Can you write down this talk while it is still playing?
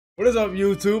What is up,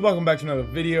 YouTube? Welcome back to another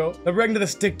video. The Breaking to the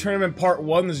Stick Tournament Part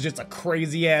 1 is just a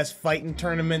crazy-ass fighting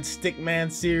tournament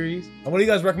Stickman series. And one of you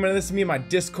guys recommended this to me in my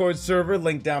Discord server,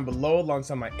 linked down below,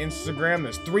 alongside my Instagram.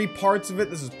 There's 3 parts of it.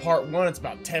 This is Part 1. It's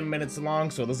about 10 minutes long,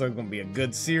 so this is going to be a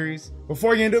good series.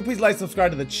 Before you get into it, please like,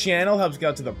 subscribe to the channel. Helps get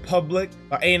out to the public.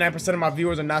 About 89% of my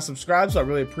viewers are not subscribed, so I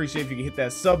really appreciate if you can hit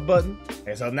that sub button.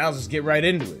 Okay, so now let's just get right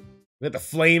into it. We got the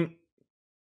Flame...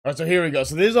 Alright, so here we go.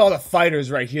 So these are all the fighters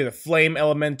right here. The Flame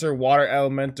Elementor, Water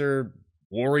Elementor,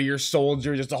 Warrior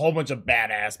Soldier, just a whole bunch of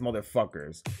badass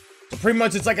motherfuckers. So pretty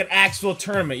much it's like an actual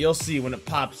tournament. You'll see when it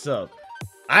pops up.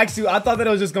 I thought that it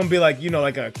was just gonna be like, you know,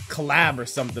 like a collab or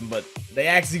something, but they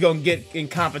actually gonna get in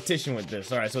competition with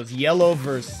this. Alright, so it's yellow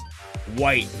versus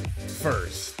white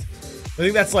first. I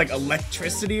think that's like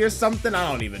electricity or something.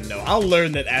 I don't even know. I'll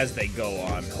learn that as they go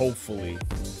on, hopefully.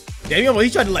 Damn, well, he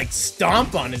tried to like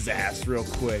stomp on his ass real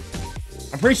quick.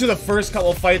 I'm pretty sure the first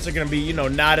couple of fights are gonna be, you know,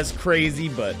 not as crazy,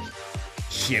 but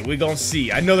shit, we gonna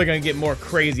see. I know they're gonna get more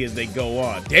crazy as they go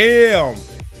on. Damn!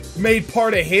 Made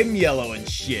part of him yellow and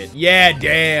shit. Yeah,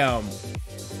 damn.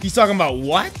 He's talking about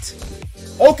what?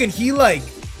 Oh, can he like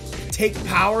take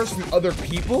powers from other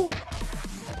people?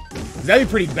 That'd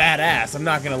be pretty badass, I'm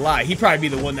not gonna lie. He'd probably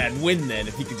be the one that'd win then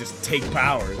if he could just take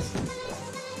powers.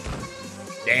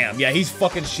 Damn, yeah, he's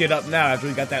fucking shit up now after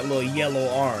he got that little yellow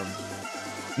arm.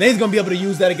 Then he's gonna be able to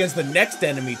use that against the next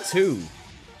enemy, too.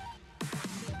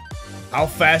 How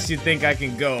fast you think I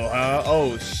can go, huh?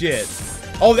 Oh, shit.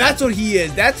 Oh, that's what he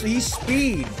is. He's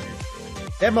speed.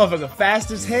 That motherfucker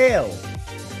fast as hell.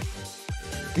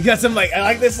 He got some, like, I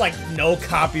like this, like, no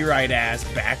copyright ass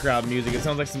background music. It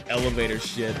sounds like some elevator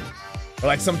shit. Or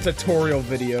like some tutorial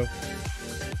video.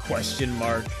 Question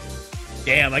mark.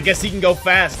 Damn, I guess he can go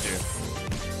faster.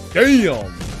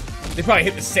 Damn! They probably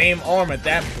hit the same arm at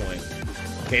that point.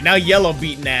 Okay, now yellow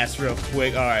beating ass real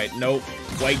quick. Alright, nope.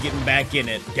 White getting back in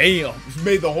it. Damn! Just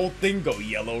made the whole thing go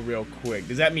yellow real quick.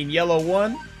 Does that mean yellow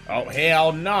won? Oh,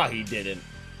 hell nah, he didn't.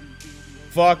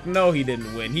 Fuck no, he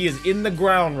didn't win. He is in the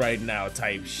ground right now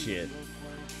type shit.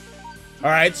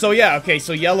 Alright, so yeah, okay,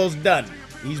 so yellow's done.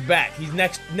 He's back. He's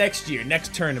next year,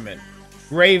 next tournament.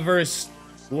 Gray versus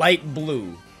light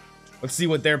blue. Let's see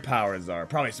what their powers are.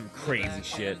 Probably some crazy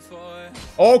shit.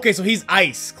 Oh, okay, so he's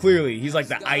ice, clearly. He's like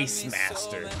the ice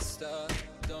master.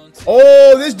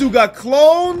 Oh, this dude got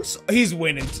clones? He's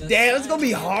winning. Damn, it's gonna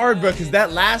be hard, bro, because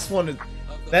that last one,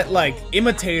 that, like,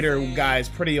 imitator guy is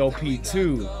pretty OP,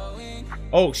 too.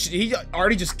 Oh, shit, he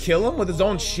already just kill him with his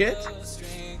own shit?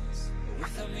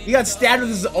 He got stabbed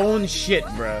with his own shit,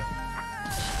 bro.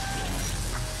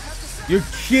 You're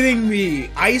kidding me.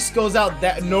 Ice goes out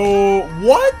that... No,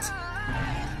 what?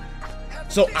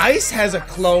 So Ice has a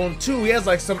clone too. He has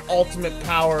like some ultimate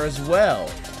power as well.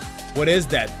 What is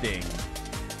that thing?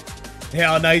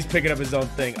 Hell, now he's picking up his own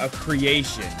thing. A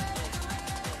creation.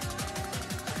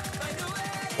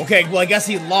 Okay, well I guess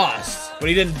he lost, but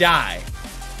he didn't die.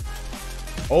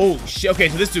 Oh shit. Okay,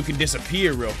 so this dude can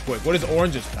disappear real quick. What is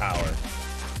Orange's power?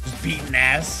 Just beating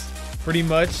ass, pretty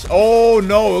much. Oh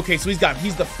no. Okay, so he's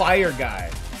the fire guy.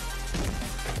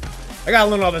 I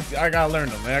gotta learn all this. I gotta learn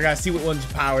them, man. I gotta see what one's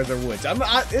powers are which.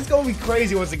 It's gonna be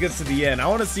crazy once it gets to the end. I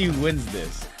want to see who wins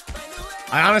this.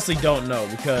 I honestly don't know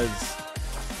because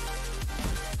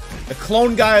the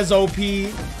clone guy is OP.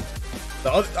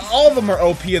 All of them are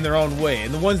OP in their own way,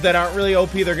 and the ones that aren't really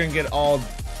OP, they're gonna get all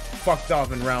fucked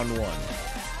off in round 1.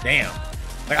 Damn.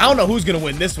 Like I don't know who's gonna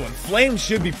win this one. Flame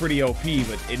should be pretty OP,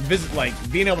 but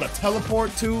like being able to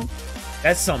teleport too,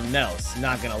 that's something else.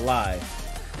 Not gonna lie.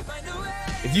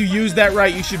 If you use that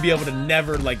right, you should be able to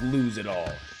never, like, lose it all.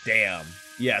 Damn.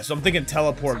 Yeah, so I'm thinking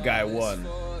teleport guy won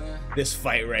this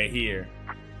fight right here.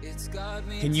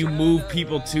 Can you move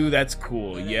people too? That's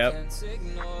cool. Yep.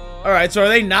 Alright, so are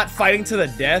they not fighting to the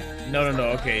death? No.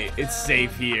 Okay, it's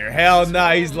safe here. Hell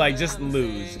nah, he's like, just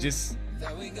lose. Just,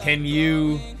 can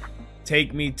you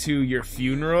take me to your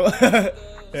funeral?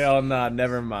 Hell nah,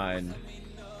 never mind.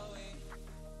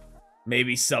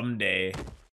 Maybe someday.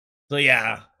 So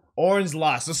yeah. Orange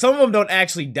lost. So some of them don't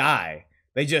actually die.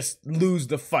 They just lose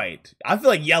the fight. I feel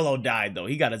like yellow died, though.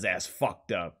 He got his ass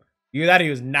fucked up. Either that or he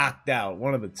was knocked out.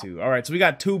 One of the two. Alright, so we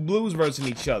got 2 blues versus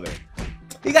each other.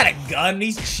 He got a gun.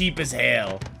 He's cheap as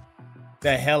hell.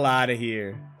 The hell out of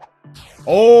here.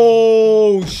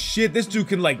 Oh, shit. This dude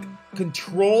can, like,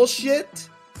 control shit?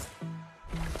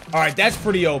 Alright, that's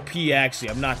pretty OP, actually.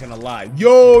 I'm not gonna lie.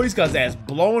 Yo, he's got his ass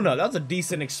blown up. That was a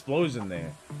decent explosion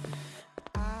there.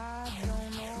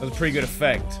 That was a pretty good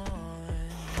effect.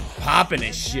 Popping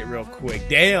his shit real quick.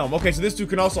 Damn. Okay, so this dude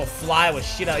can also fly with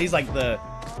shit out. He's like the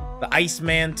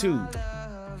Iceman too.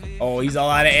 Oh, he's all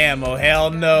out of ammo.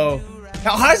 Hell no.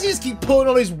 How does he just keep pulling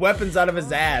all these weapons out of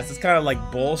his ass? It's kind of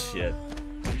like bullshit.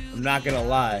 I'm not gonna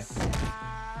lie.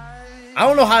 I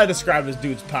don't know how to describe this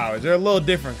dude's powers. They're a little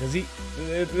different because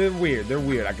they're weird. They're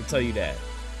weird, I can tell you that.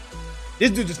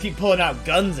 This dude just keep pulling out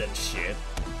guns and shit.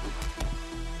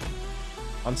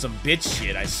 On some bitch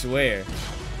shit, I swear.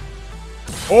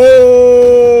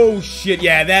 Oh, shit.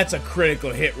 Yeah, that's a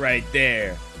critical hit right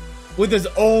there. With his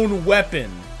own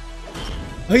weapon.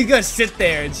 He's gonna sit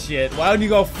there and shit. Why don't you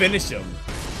go finish him?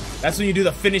 That's when you do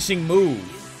the finishing move.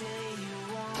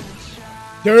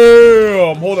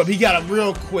 Damn! Hold up, he got him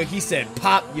real quick. He said,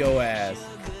 pop yo ass.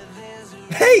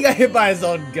 Hey, he got hit by his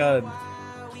own gun.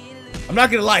 I'm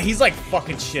not gonna lie, he's like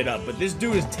fucking shit up, but this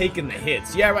dude is taking the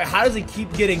hits. Yeah, right, how does he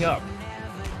keep getting up?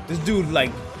 This dude,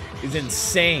 like, is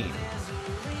insane.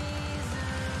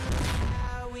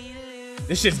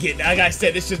 This shit's getting, like I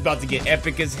said, this shit's about to get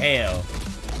epic as hell.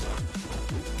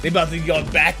 They about to go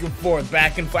back and forth,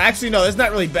 back and forth. Actually, no, there's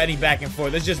not really any back and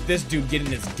forth. There's just this dude getting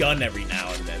his gun every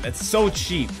now and then. That's so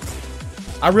cheap.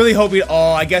 I really hope he,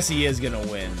 oh, I guess he is gonna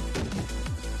win.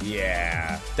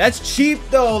 Yeah. That's cheap,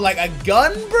 though. Like, a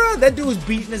gun, bro? That dude was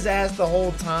beating his ass the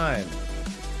whole time.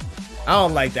 I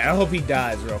don't like that. I hope he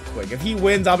dies real quick. If he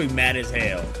wins, I'll be mad as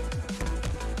hell.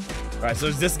 Alright, so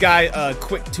is this guy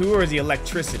quick too, or is he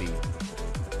electricity?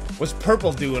 What's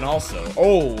purple doing also?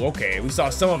 Oh, okay. We saw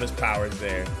some of his powers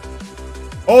there.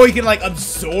 Oh, he can like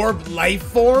absorb life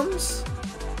forms?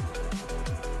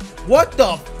 What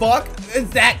the fuck? Is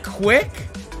that quick?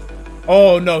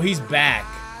 Oh no, he's back.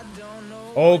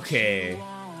 Okay.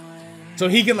 So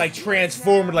he can like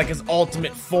transform into like his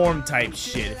ultimate form type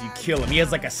shit if you kill him. He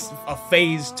has like a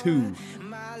phase 2.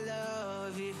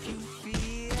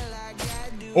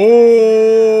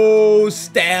 Oh,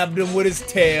 stabbed him with his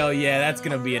tail. Yeah, that's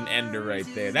gonna be an ender right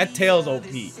there. That tail's OP.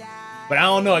 But I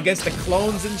don't know, against the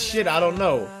clones and shit, I don't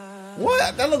know.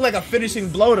 What? That looked like a finishing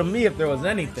blow to me if there was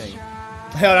anything.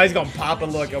 Hell, he's gonna pop it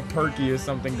like a perky or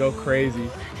something, go crazy.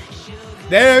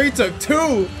 There, he took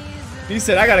 2. He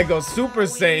said, I gotta go Super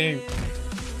Saiyan.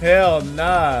 Hell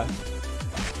nah.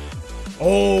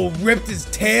 Oh, ripped his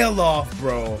tail off,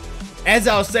 bro. As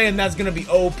I was saying, that's gonna be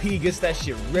OP. Gets that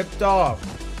shit ripped off.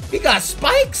 He got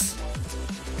spikes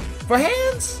for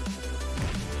hands.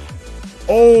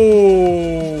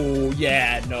 Oh,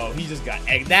 yeah, no. He just got...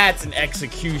 That's an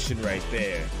execution right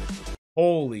there.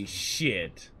 Holy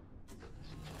shit.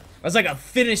 That's like a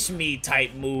finish me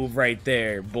type move right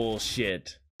there.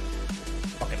 Bullshit.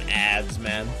 Fucking ads,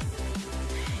 man.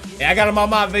 Yeah, I got him on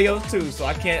my videos too, so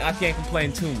I can't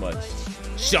complain too much.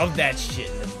 Shove that shit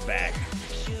in his back.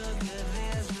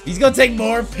 He's gonna take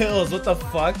more pills. What the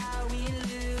fuck?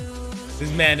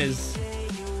 This man is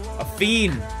a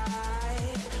fiend.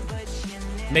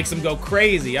 Makes him go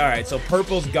crazy. Alright, so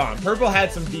purple's gone. Purple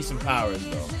had some decent powers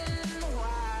though.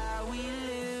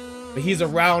 But he's a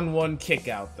round 1 kick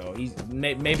out though. He's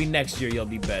maybe next year you'll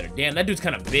be better. Damn, that dude's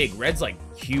kind of big. Red's like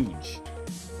huge.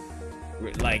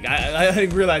 Like I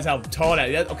didn't realize how tall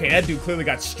that. Okay, that dude clearly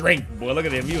got strength, boy. Look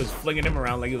at him. He was flinging him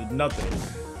around like it was nothing.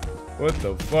 What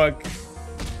the fuck?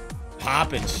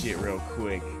 Popping shit real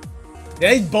quick.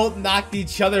 They both knocked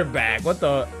each other back. What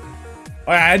the?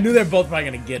 Alright, I knew they're both probably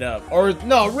gonna get up. Or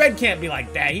no, Red can't be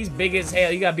like that. He's big as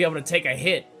hell. You gotta be able to take a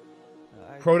hit.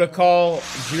 Protocol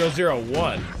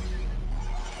 001.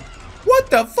 What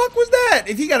the fuck was that?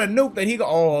 If he got a nuke, then he go.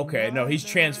 Oh, okay. No, he's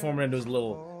transforming into his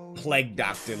little plague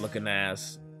doctor looking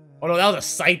ass. Oh no, that was a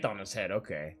scythe on his head.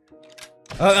 Okay.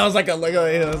 Oh, that was like a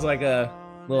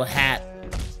little hat.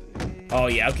 Oh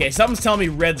yeah, okay. Something's telling me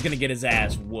Red's gonna get his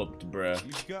ass whooped,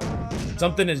 bruh.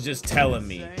 Something is just telling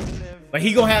me. Like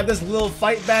he gonna have this little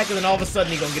fight back, and then all of a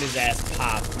sudden he gonna get his ass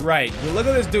popped. Right. But look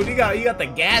at this dude. He got the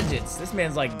gadgets. This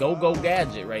man's like go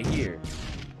gadget right here.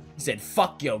 He said,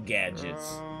 "Fuck yo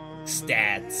gadgets,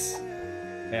 stats."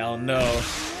 Hell no.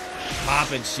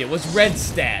 Popping shit. What's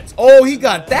Red's stats? Oh, he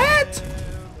got that?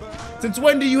 Since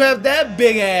when do you have that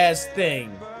big ass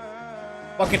thing?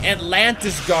 Fucking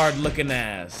Atlantis guard looking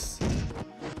ass.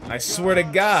 I swear to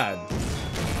God.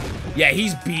 Yeah,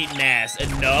 he's beating ass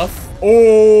enough.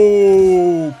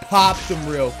 Oh, popped him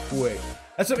real quick.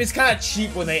 That's what it's kind of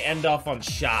cheap when they end off on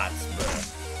shots,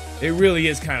 bro. It really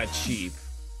is kind of cheap.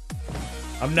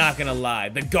 I'm not gonna lie.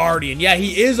 The Guardian. Yeah,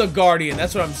 he is a Guardian.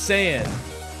 That's what I'm saying.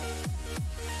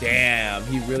 Damn,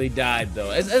 he really died though.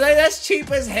 That's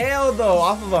cheap as hell though,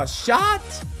 off of a shot?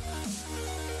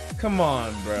 Come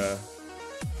on, bruh.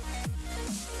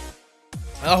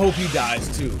 I hope he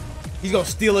dies too. He's gonna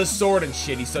steal his sword and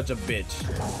shit. He's such a bitch.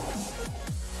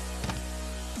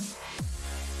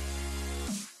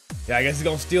 Yeah, I guess he's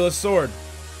gonna steal his sword.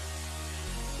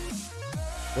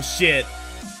 Well, shit.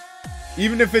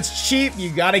 Even if it's cheap, you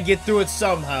gotta get through it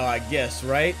somehow, I guess,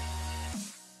 right?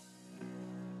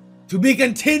 To be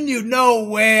continued, no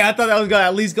way. I thought I was gonna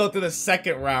at least go through the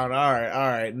second round. All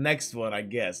right. Next one, I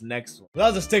guess. Next one. That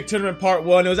was a Stick Tournament Part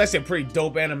 1. It was actually a pretty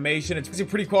dope animation. It's a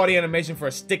pretty quality animation for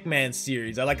a Stickman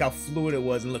series. I like how fluid it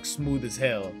was and looked smooth as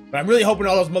hell. But I'm really hoping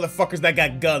all those motherfuckers that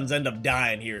got guns end up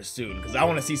dying here soon, because I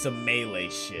want to see some melee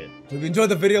shit. So if you enjoyed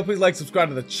the video, please like, subscribe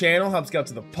to the channel. Helps get out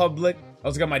to the public. I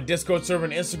also got my Discord server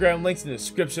and Instagram links in the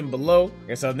description below. I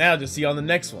guess I'll now just see you on the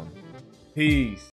next one. Peace.